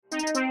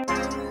This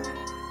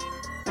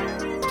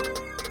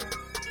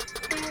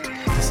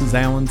is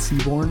Alan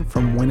Seaborn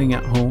from Winning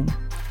at Home.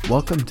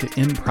 Welcome to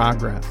In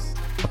Progress,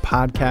 a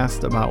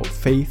podcast about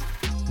faith,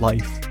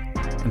 life,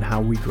 and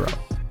how we grow.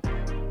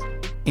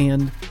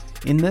 And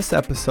in this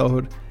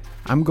episode,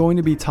 I'm going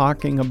to be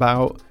talking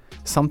about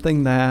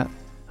something that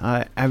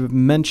I've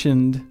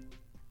mentioned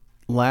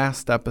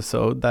last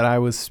episode, that I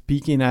was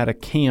speaking at a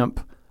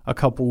camp a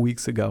couple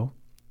weeks ago.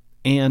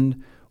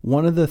 And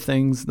one of the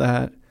things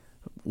that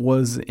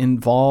was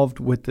involved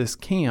with this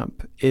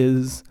camp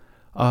is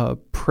a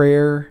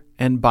prayer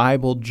and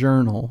Bible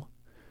journal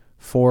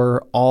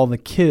for all the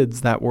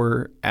kids that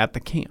were at the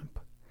camp.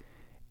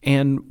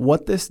 And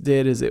what this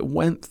did is it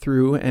went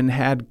through and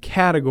had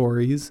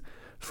categories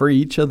for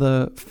each of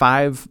the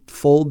 5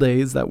 full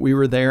days that we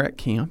were there at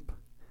camp.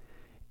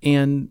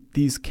 And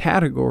these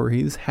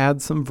categories had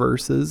some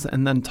verses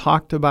and then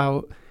talked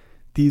about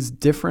these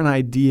different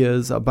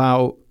ideas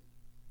about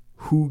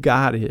who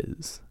God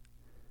is.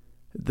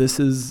 This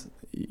is,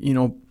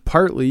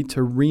 partly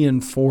to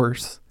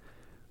reinforce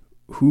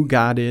who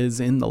God is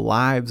in the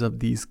lives of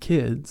these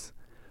kids,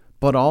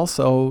 but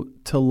also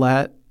to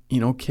let,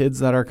 kids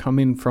that are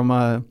coming from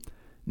a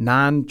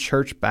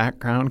non-church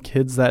background,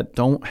 kids that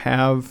don't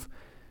have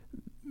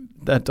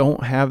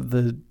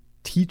the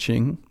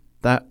teaching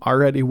that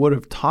already would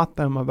have taught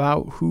them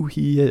about who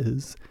he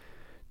is,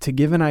 to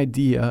give an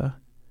idea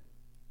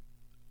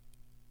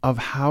of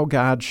how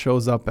God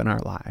shows up in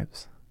our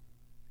lives.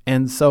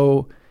 And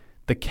so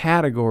the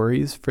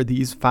categories for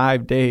these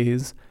 5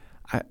 days,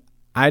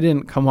 I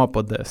didn't come up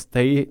with this.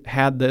 They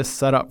had this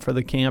set up for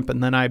the camp,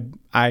 and then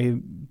I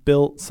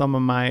built some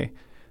of my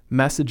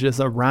messages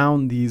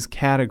around these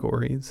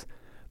categories.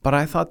 But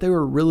I thought they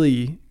were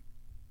really,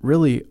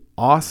 really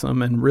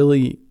awesome and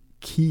really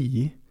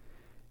key,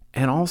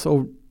 and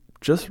also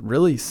just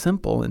really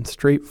simple and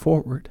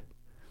straightforward.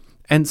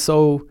 And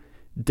so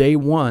day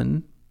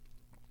 1,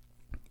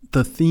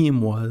 the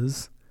theme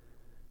was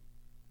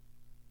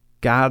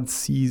God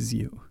sees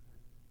you.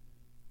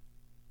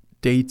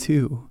 Day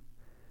 2,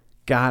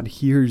 God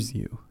hears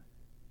you.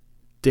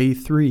 Day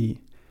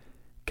 3,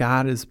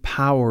 God is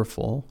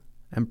powerful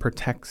and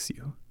protects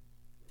you.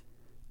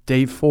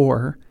 Day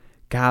 4,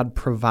 God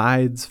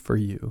provides for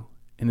you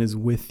and is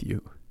with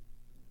you.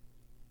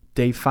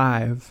 Day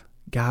 5,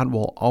 God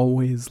will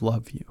always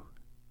love you.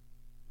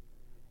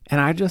 And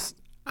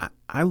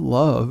I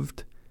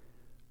loved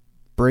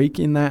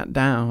breaking that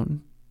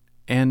down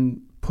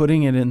and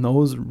putting it in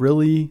those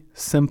really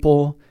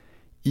simple,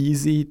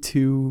 easy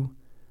to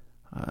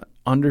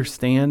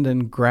understand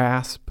and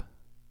grasp,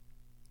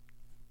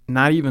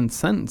 not even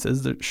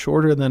sentences, they're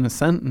shorter than a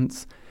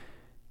sentence,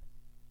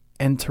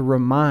 and to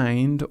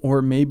remind,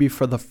 or maybe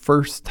for the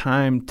first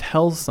time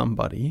tell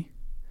somebody,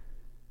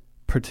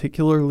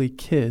 particularly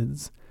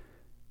kids,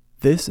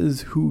 this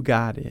is who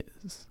God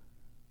is.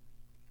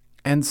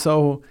 And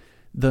so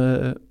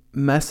the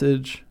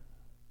message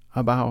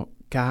about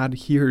God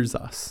hears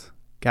us,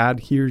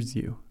 God hears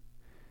you,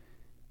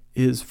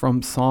 is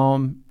from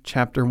Psalm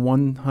chapter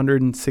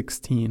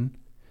 116,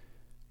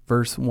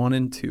 verse 1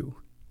 and 2.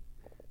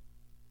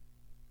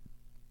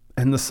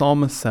 And the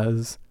psalmist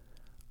says,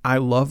 I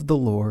love the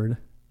Lord,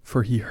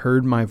 for he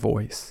heard my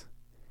voice.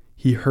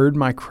 He heard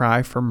my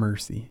cry for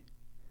mercy.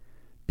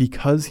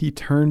 Because he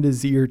turned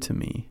his ear to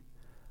me,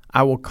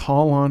 I will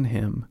call on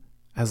him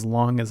as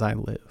long as I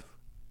live.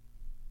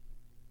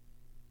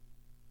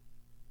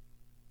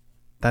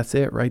 That's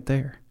it right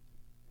there.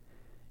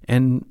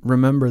 And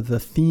remember, the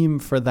theme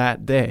for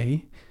that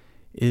day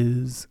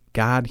is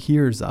God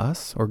hears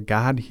us, or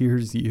God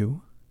hears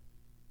you.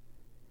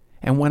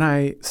 And when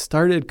I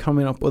started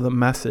coming up with a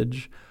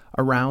message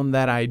around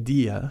that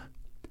idea,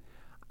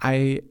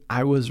 I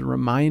was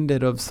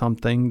reminded of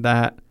something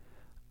that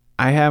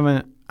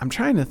I'm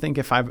trying to think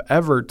if I've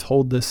ever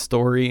told this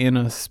story in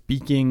a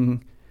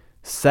speaking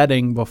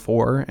setting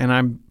before, and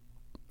I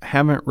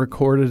haven't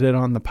recorded it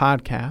on the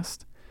podcast.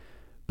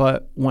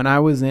 But when I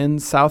was in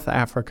South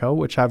Africa,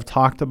 which I've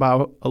talked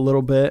about a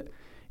little bit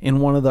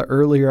in one of the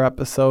earlier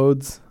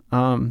episodes,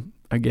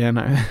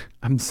 again,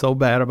 I'm so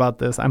bad about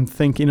this. I'm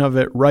thinking of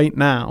it right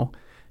now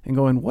and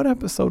going, what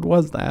episode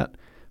was that?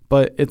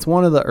 But it's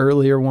one of the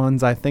earlier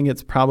ones. I think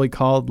it's probably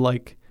called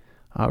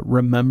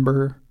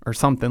Remember or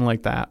something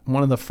like that.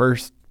 One of the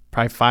first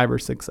probably 5 or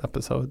 6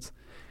 episodes.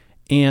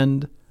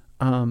 And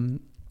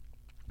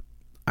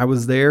I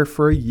was there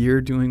for a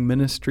year doing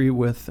ministry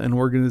with an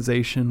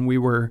organization. We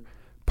were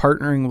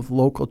partnering with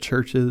local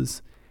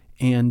churches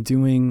and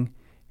doing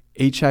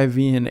HIV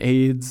and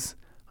AIDS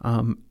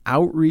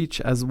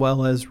outreach as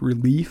well as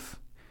relief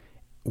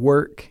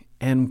work,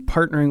 and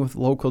partnering with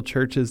local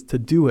churches to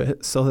do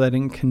it so that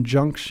in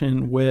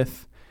conjunction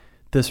with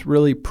this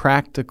really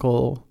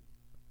practical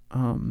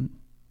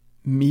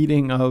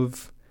meeting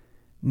of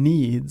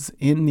needs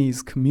in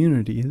these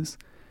communities,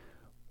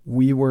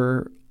 we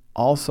were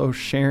also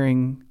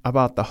sharing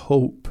about the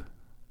hope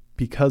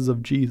because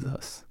of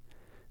Jesus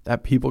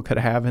that people could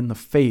have in the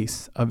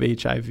face of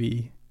HIV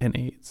and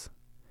AIDS.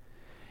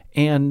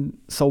 And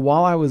so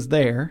while I was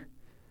there,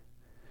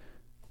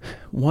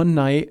 one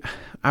night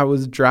I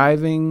was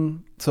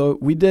driving. So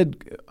we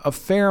did a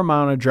fair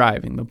amount of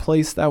driving. The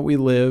place that we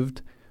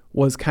lived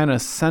was kind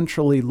of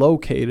centrally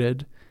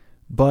located,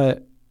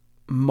 but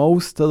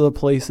most of the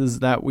places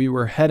that we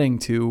were heading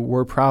to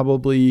were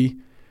probably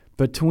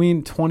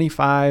between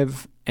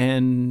 25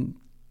 and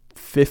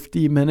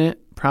 50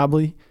 minute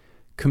probably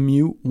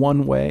commute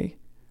one way.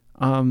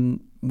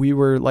 We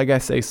were, like I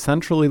say,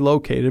 centrally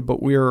located,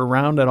 but we were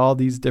around at all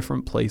these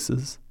different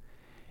places.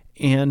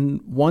 And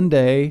one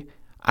day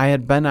I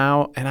had been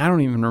out, and I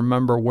don't even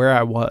remember where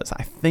I was.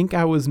 I think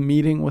I was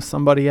meeting with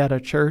somebody at a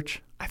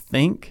church, I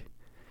think.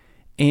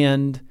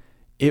 And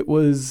it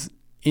was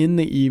in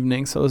the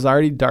evening, so it was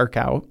already dark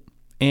out.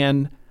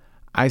 And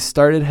I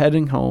started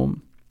heading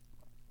home.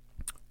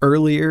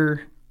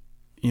 Earlier,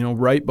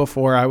 right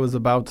before I was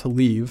about to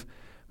leave,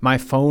 my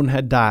phone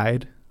had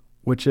died,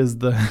 which is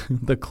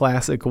the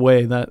classic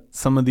way that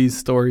some of these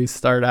stories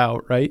start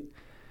out, right?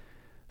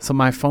 So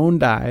my phone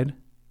died,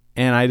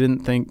 and I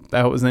didn't think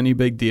that was any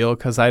big deal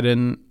because I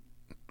didn't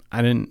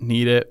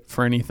need it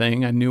for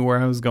anything. I knew where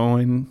I was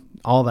going,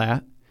 all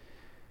that.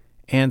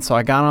 And so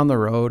I got on the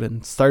road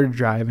and started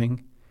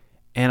driving,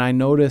 and I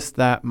noticed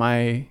that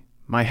my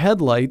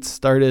headlights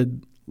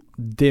started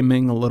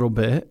dimming a little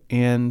bit,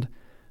 and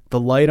the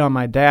light on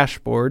my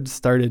dashboard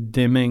started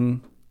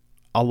dimming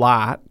a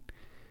lot,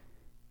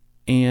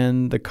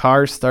 and the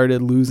car started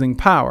losing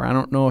power. I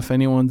don't know if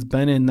anyone's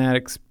been in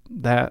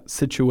that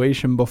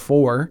situation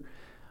before.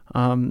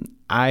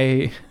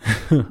 I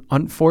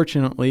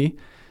unfortunately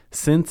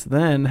since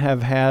then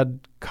have had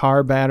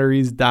car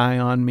batteries die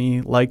on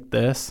me like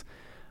this.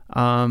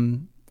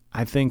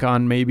 I think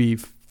on maybe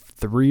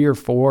 3 or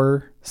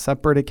 4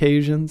 separate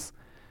occasions.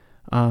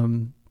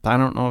 I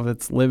don't know if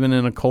it's living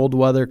in a cold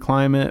weather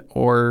climate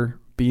or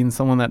being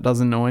someone that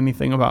doesn't know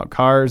anything about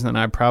cars, and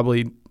I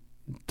probably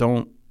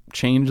don't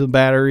change the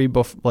battery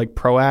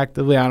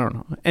proactively. I don't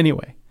know.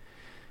 Anyway,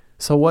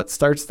 so what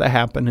starts to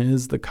happen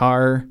is the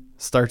car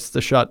starts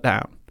to shut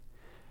down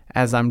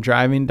as I'm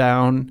driving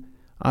down,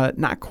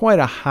 not quite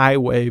a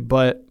highway,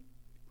 but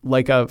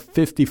like a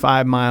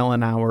 55 mile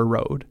an hour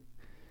road.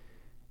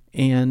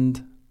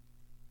 And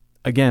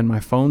again, my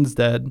phone's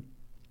dead.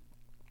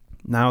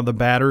 Now the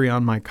battery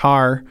on my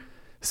car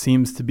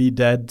seems to be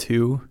dead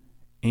too.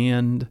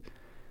 And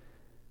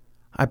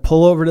I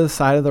pull over to the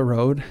side of the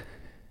road,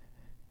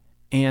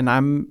 and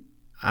I'm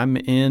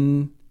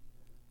in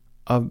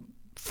a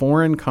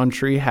foreign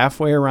country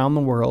halfway around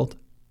the world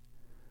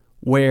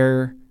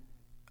where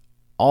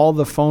all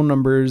the phone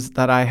numbers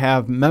that I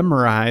have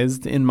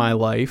memorized in my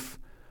life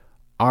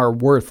are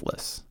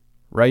worthless,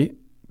 right?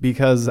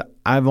 Because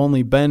I've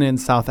only been in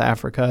South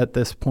Africa at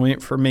this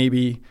point for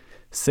maybe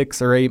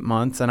 6 or 8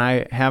 months, and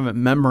I haven't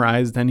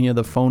memorized any of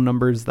the phone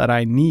numbers that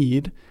I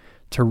need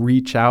to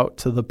reach out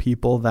to the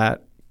people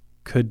that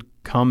could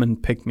come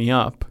and pick me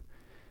up.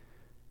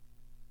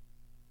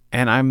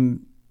 And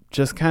I'm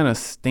just kind of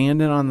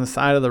standing on the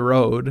side of the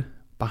road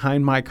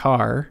behind my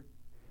car.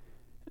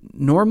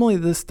 Normally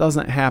this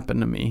doesn't happen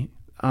to me.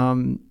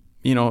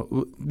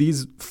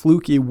 These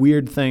fluky,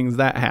 weird things,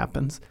 that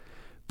happens.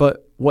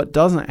 But what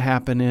doesn't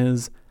happen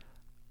is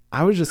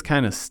I was just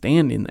kind of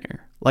standing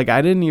there. Like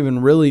I didn't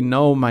even really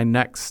know my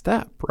next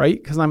step,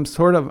 right? Because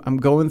I'm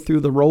going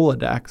through the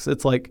Rolodex.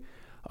 It's like,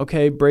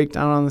 okay, break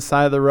down on the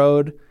side of the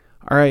road.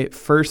 All right,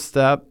 first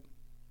step,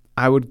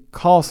 I would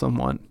call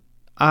someone.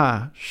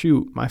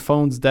 Shoot, my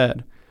phone's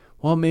dead.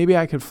 Well, maybe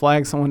I could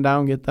flag someone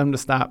down, get them to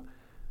stop.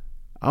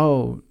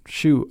 Oh,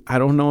 shoot, I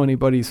don't know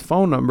anybody's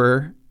phone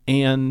number,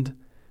 and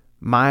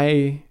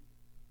my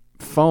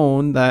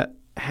phone that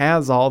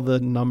has all the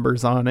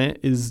numbers on it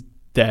is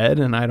dead,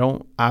 and I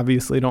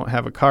obviously don't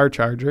have a car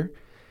charger.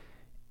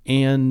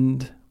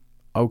 And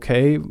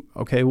okay,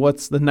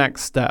 what's the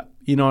next step?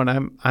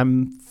 And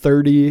I'm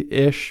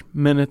 30-ish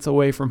minutes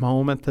away from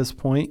home at this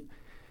point.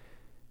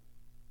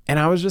 And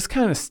I was just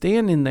kind of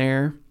standing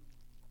there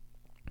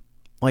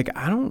like,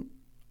 I don't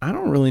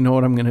really know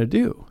what I'm going to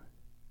do.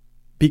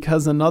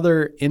 Because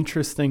another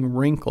interesting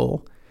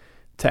wrinkle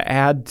to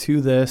add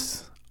to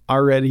this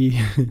already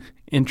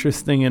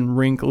interesting and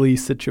wrinkly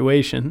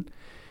situation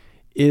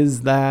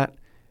is that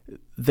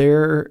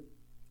there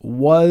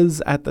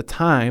was at the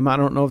time, I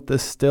don't know if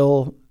this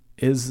still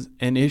is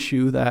an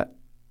issue that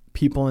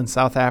people in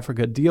South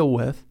Africa deal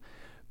with,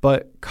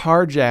 but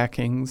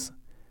carjackings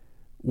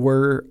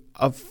were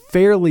a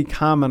fairly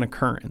common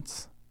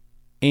occurrence.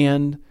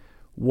 And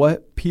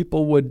what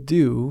people would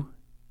do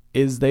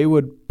is they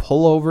would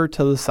pull over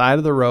to the side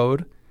of the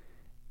road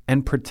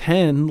and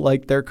pretend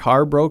like their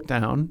car broke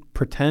down,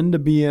 pretend to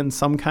be in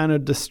some kind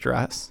of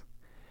distress.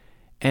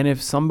 And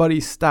if somebody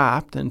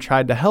stopped and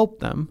tried to help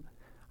them,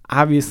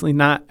 obviously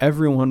not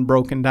everyone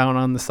broken down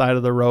on the side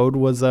of the road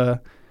was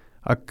a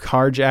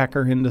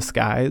carjacker in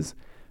disguise,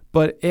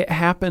 but it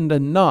happened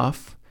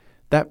enough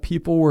that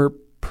people were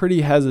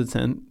pretty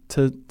hesitant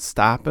to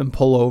stop and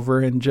pull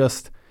over and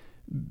just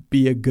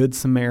be a good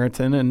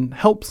Samaritan and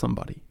help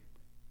somebody.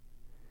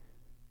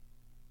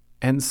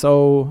 And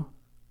so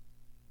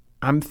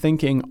I'm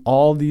thinking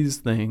all these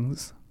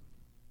things,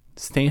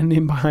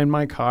 standing behind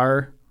my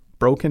car,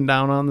 broken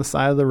down on the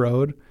side of the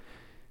road.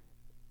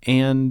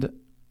 And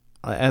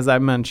as I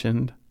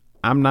mentioned,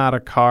 I'm not a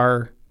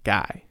car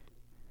guy.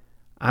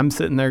 I'm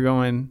sitting there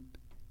going,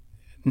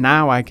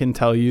 now I can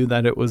tell you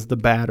that it was the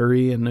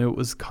battery and it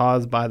was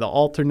caused by the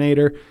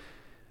alternator.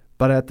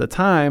 But at the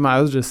time, I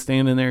was just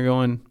standing there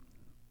going,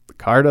 the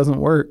car doesn't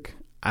work.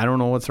 I don't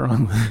know what's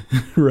wrong with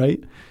it,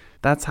 right?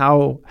 That's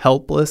how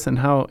helpless and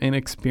how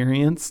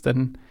inexperienced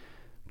and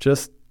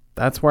just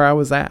that's where I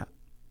was at.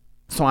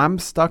 So I'm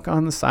stuck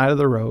on the side of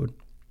the road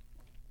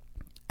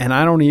and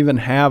I don't even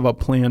have a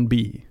plan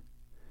B.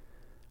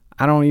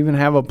 I don't even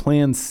have a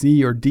plan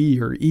C or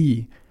D or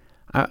E.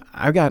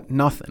 I've got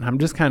nothing. I'm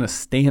just kind of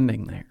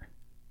standing there.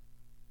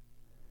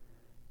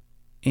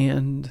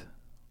 And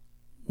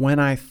when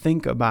I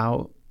think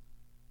about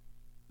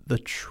the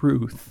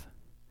truth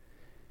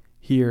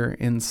here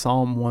in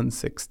Psalm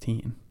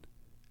 116,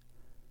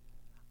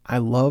 I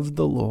love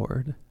the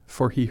Lord,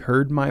 for he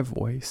heard my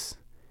voice.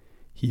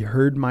 He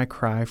heard my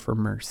cry for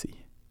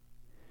mercy.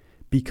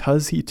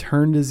 Because he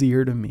turned his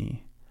ear to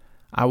me,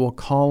 I will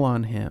call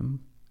on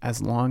him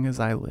as long as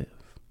I live.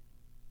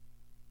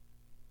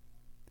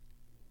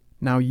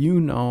 Now you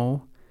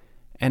know,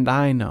 and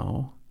I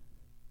know,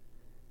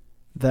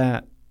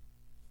 that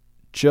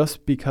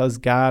just because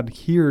God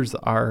hears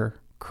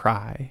our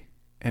cry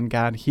and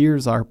God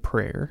hears our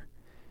prayer,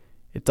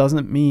 it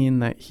doesn't mean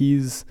that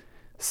he's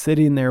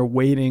sitting there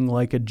waiting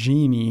like a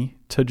genie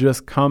to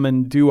just come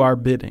and do our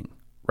bidding,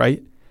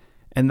 right?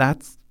 And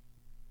that's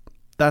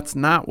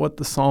not what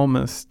the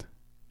psalmist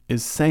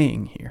is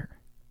saying here.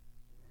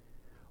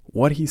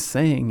 What he's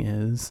saying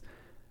is,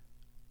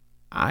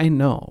 I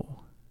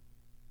know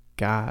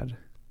God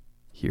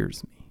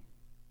hears me.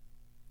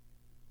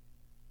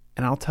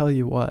 And I'll tell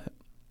you what,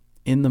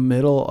 in the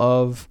middle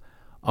of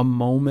a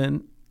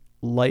moment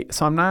like,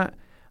 so I'm not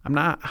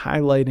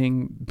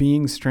highlighting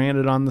being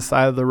stranded on the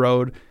side of the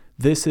road.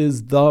 This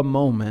is the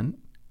moment,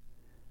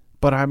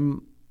 but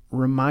I'm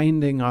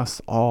reminding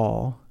us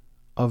all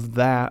of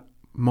that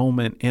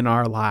moment in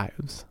our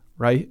lives,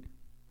 right?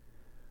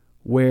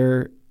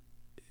 Where,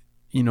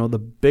 the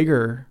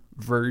bigger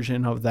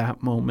version of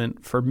that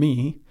moment for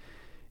me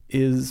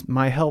is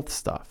my health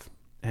stuff.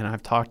 And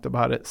I've talked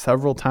about it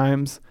several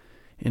times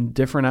in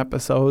different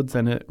episodes,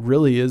 and it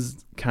really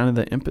is kind of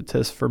the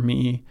impetus for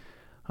me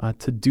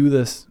to do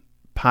this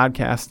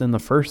podcast in the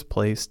first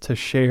place, to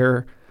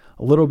share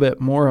a little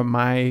bit more of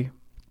my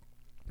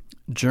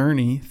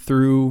journey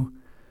through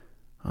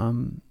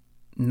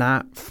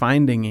not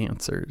finding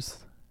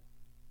answers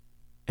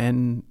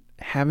and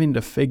having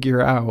to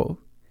figure out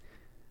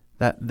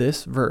that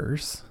this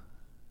verse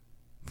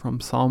from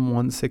Psalm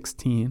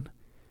 116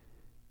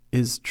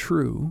 is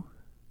true,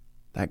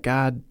 that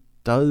God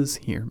does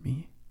hear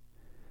me,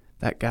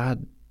 that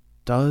God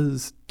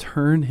does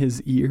turn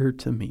his ear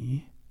to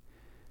me.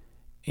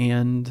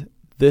 And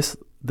this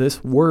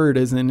word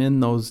isn't in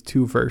those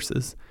two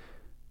verses,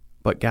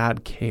 but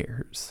God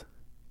cares.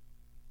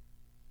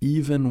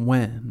 Even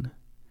when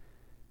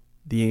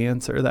the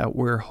answer that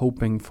we're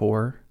hoping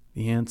for,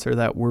 the answer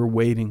that we're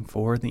waiting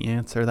for, the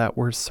answer that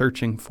we're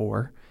searching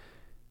for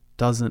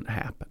doesn't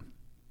happen.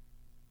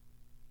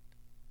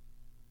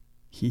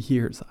 He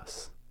hears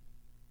us.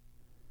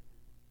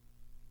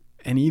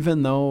 And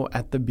even though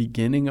at the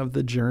beginning of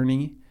the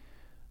journey,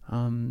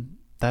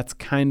 that's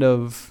kind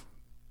of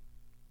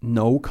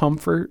no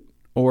comfort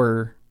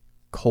or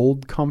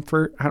cold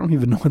comfort. I don't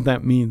even know what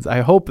that means.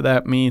 I hope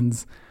that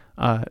means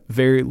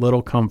very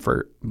little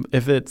comfort.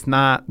 If it's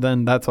not,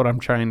 then that's what I'm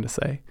trying to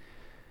say.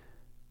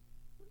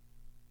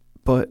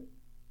 But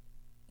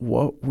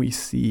what we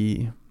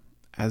see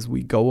as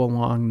we go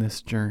along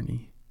this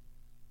journey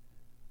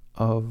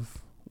of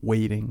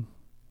waiting,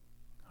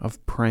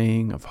 of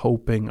praying, of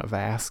hoping, of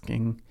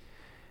asking,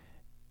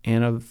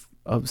 and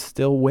of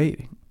still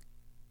waiting,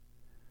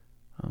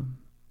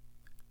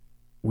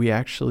 we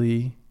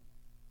actually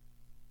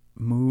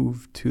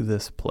move to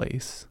this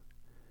place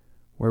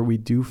where we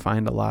do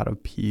find a lot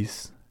of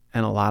peace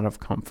and a lot of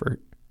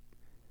comfort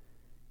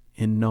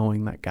in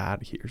knowing that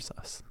God hears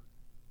us.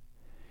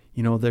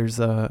 There's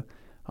a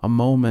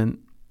moment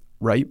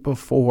right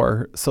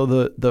before, so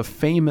the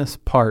famous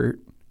part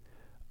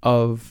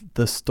of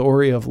the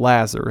story of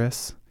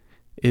Lazarus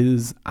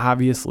is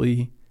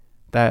obviously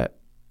that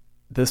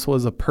this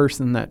was a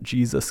person that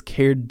Jesus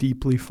cared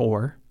deeply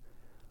for.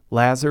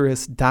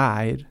 Lazarus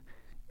died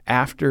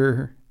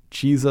after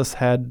Jesus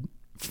had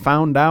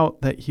found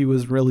out that he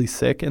was really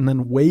sick and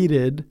then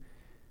waited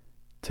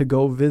to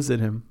go visit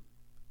him.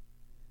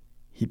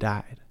 He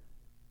died.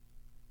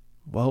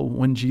 Well,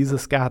 when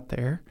Jesus got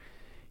there,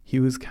 he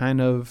was kind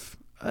of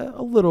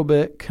a little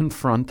bit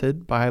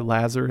confronted by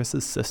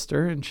Lazarus'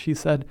 sister, and she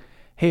said,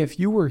 "Hey, if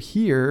you were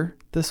here,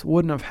 this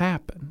wouldn't have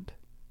happened."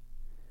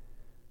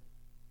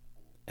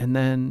 And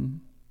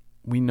then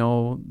we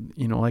know,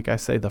 like I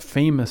say, the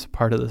famous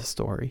part of the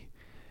story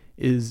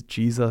is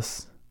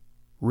Jesus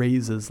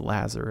raises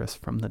Lazarus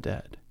from the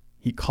dead.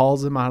 He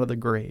calls him out of the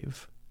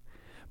grave.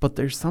 But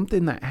there's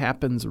something that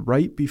happens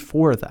right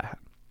before that.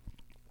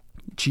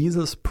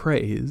 Jesus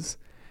prays,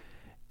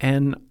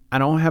 and I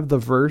don't have the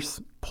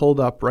verse pulled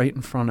up right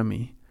in front of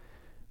me,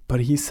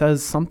 but he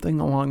says something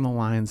along the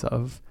lines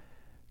of,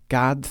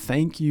 God,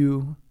 thank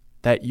you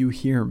that you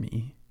hear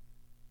me.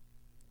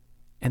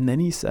 And then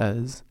he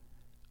says,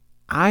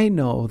 I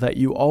know that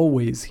you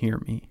always hear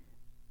me,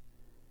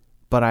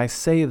 but I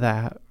say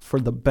that for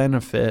the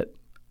benefit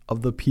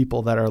of the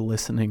people that are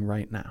listening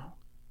right now.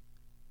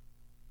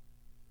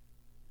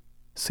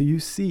 So you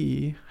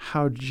see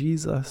how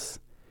Jesus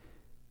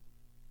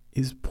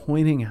is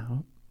pointing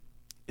out,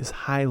 is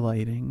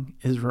highlighting,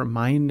 is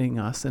reminding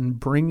us and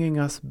bringing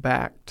us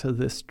back to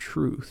this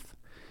truth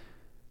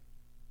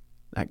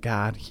that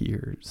God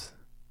hears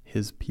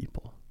his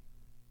people.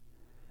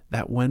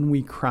 That when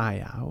we cry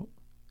out,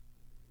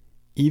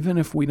 even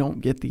if we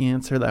don't get the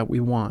answer that we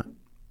want,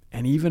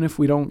 and even if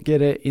we don't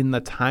get it in the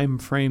time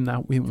frame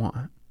that we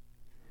want,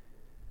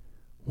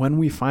 when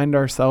we find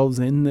ourselves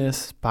in this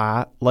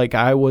spot like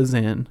I was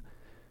in,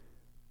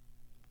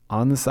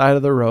 on the side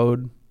of the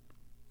road,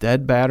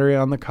 dead battery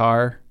on the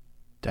car,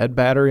 dead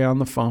battery on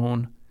the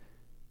phone,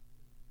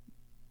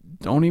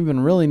 don't even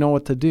really know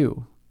what to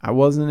do. I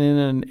wasn't in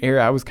an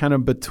area, I was kind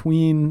of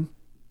between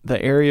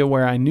the area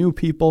where I knew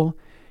people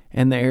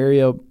and the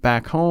area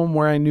back home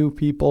where I knew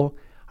people.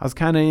 I was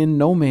kind of in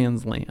no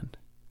man's land.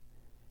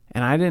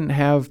 And I didn't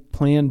have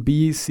plan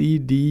B, C,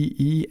 D,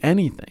 E,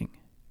 anything.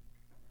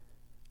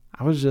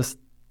 I was just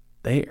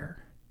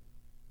there.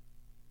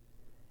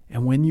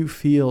 And when you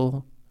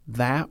feel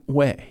that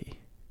way,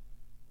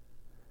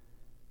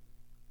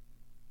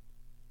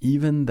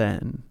 even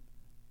then,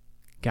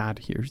 God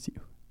hears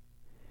you.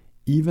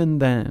 Even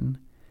then,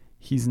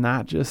 he's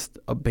not just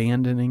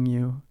abandoning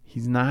you.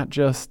 He's not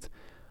just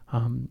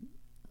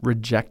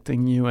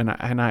rejecting you. And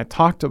I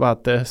talked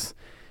about this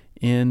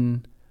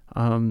in,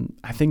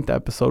 I think the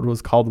episode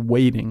was called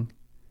Waiting,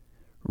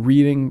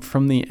 reading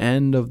from the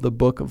end of the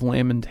book of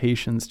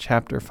Lamentations,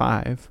 chapter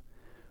 5,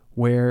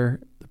 where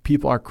the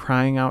people are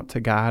crying out to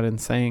God and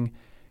saying,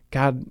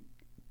 God,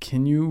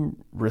 can you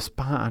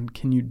respond?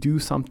 Can you do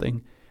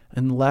something?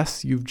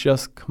 Unless you've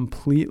just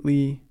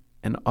completely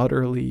and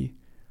utterly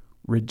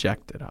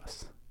rejected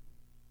us.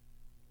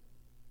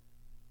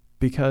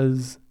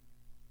 Because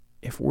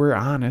if we're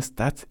honest,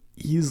 that's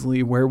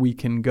easily where we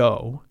can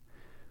go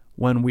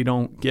when we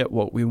don't get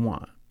what we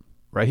want,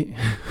 right?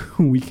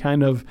 We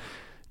kind of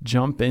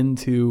jump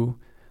into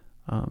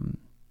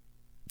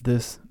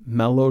this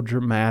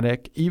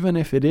melodramatic, even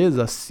if it is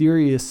a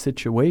serious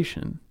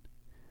situation,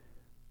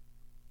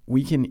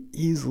 we can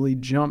easily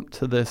jump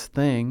to this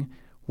thing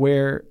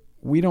where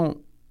we don't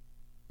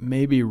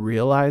maybe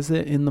realize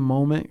it in the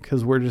moment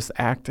because we're just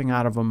acting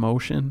out of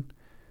emotion,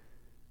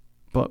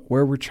 but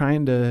where we're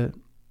trying to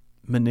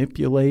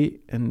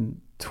manipulate and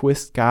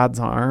twist God's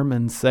arm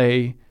and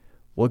say,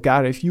 well,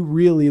 God, if you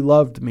really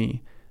loved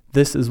me,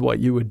 this is what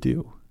you would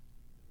do.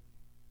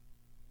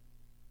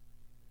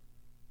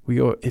 We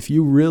go, if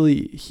you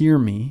really hear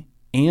me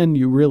and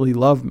you really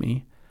love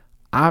me,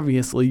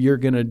 obviously you're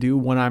going to do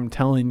what I'm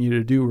telling you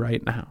to do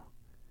right now.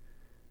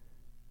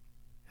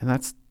 And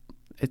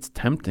it's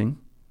tempting.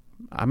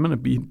 I'm going to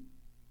be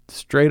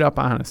straight up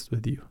honest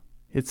with you.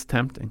 It's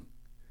tempting.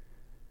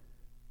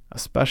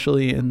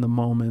 Especially in the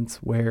moments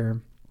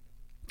where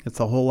it's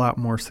a whole lot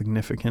more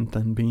significant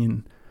than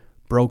being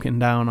broken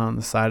down on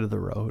the side of the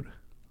road,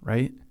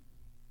 right?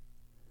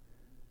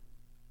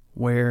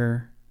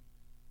 Where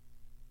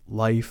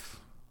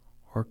life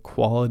or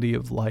quality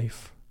of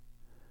life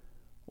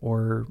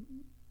or,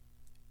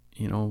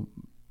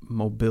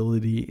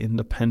 mobility,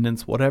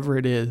 independence, whatever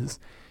it is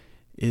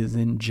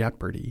in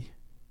jeopardy.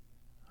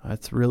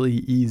 It's really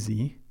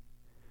easy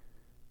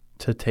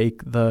to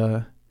take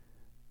the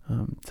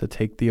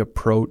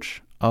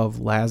approach of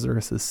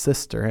Lazarus'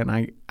 sister, and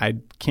I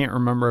can't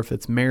remember if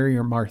it's Mary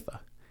or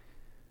Martha,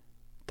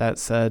 that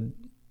said,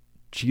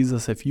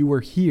 Jesus, if you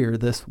were here,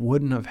 this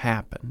wouldn't have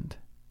happened.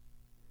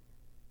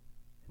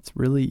 It's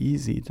really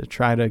easy to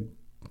try to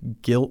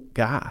guilt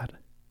God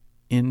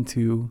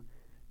into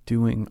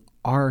doing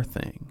our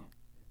thing.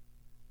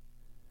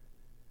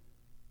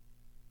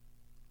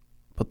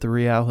 But the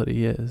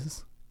reality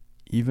is,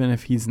 even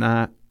if he's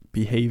not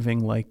behaving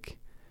like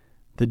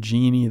the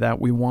genie that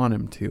we want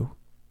him to,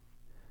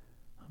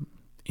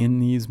 in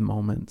these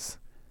moments,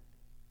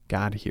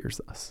 God hears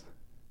us.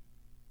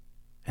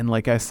 And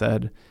like I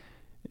said,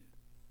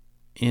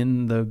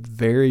 in the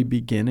very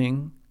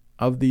beginning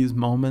of these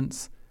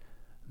moments,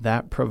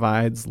 that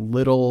provides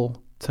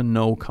little to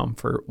no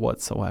comfort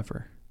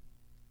whatsoever.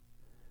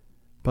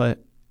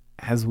 But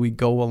as we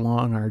go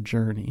along our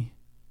journey,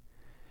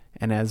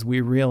 and as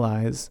we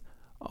realize,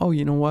 oh,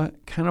 you know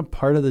what? Kind of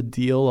part of the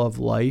deal of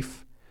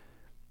life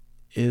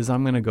is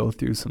I'm going to go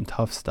through some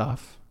tough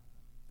stuff,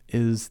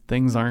 is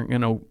things aren't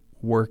going to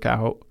work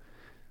out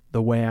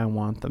the way I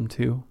want them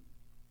to,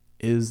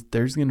 is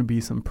there's going to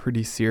be some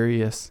pretty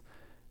serious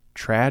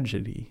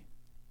tragedy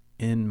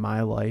in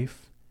my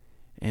life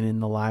and in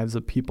the lives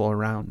of people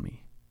around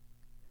me.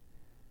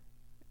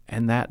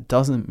 And that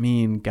doesn't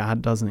mean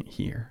God doesn't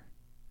hear.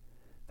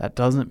 That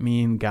doesn't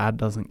mean God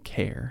doesn't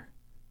care.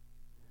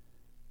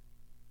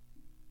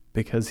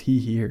 because he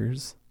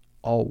hears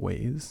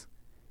always.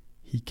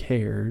 He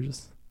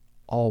cares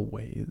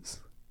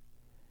always.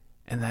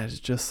 And that is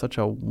just such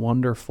a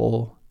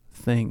wonderful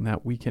thing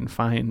that we can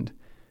find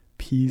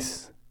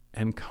peace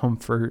and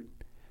comfort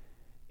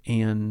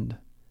and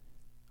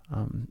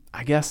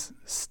I guess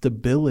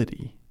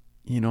stability,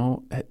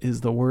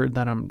 is the word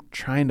that I'm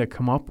trying to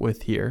come up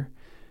with here,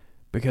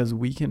 because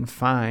we can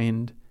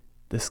find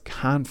this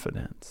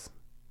confidence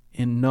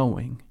in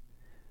knowing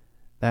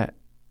that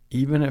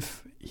even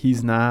if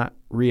he's not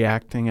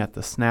reacting at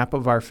the snap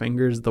of our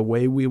fingers the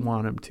way we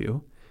want him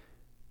to,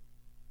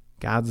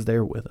 God's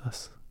there with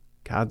us.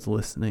 God's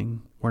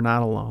listening. We're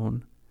not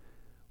alone.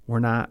 We're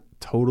not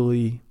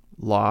totally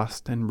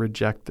lost and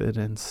rejected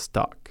and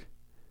stuck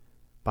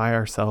by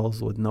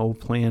ourselves with no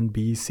plan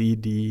B, C,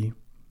 D,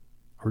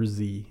 or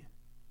Z.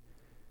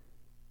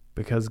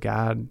 Because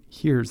God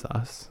hears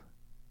us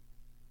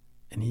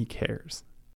and he cares.